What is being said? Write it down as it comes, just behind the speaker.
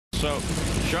So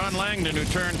Sean Langdon, who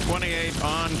turned 28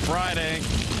 on Friday,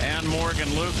 and Morgan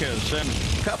Lucas. And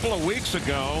a couple of weeks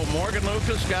ago, Morgan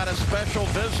Lucas got a special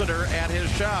visitor at his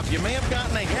shop. You may have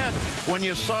gotten a hint when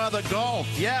you saw the Golf.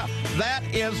 Yeah, that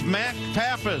is Mac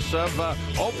Papis of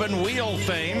open wheel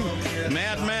fame.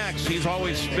 Mad Max, he's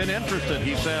always been interested,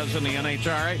 he says, in the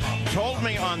NHRA. Told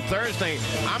me on Thursday,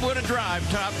 I'm going to drive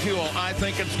Top Fuel. I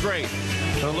think it's great.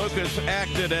 So Lucas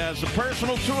acted as a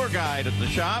personal tour guide at the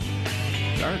shop.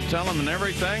 Started telling him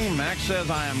everything. Max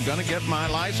says, I am going to get my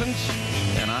license,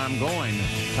 and I'm going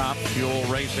Top Fuel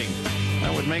Racing.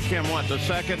 That would make him, what, the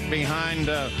second behind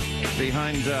John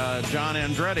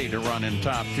Andretti to run in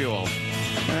Top Fuel.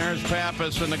 There's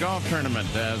Papis in the golf tournament,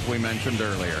 as we mentioned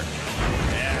earlier.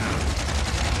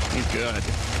 Yeah, he's good.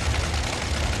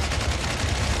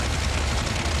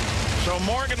 So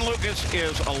Morgan Lucas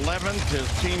is 11th. His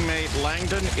teammate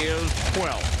Langdon is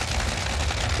 12th.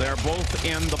 They're both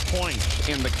in the points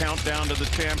in the countdown to the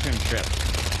championship.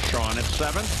 Sean at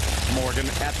 7th, Morgan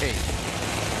at 8th.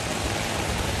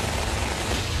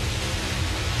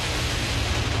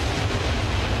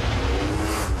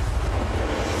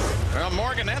 Well,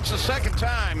 Morgan, that's the second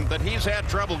time that he's had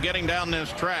trouble getting down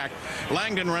this track.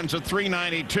 Langdon runs a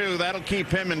 392. That'll keep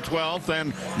him in 12th,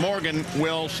 and Morgan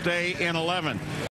will stay in 11th.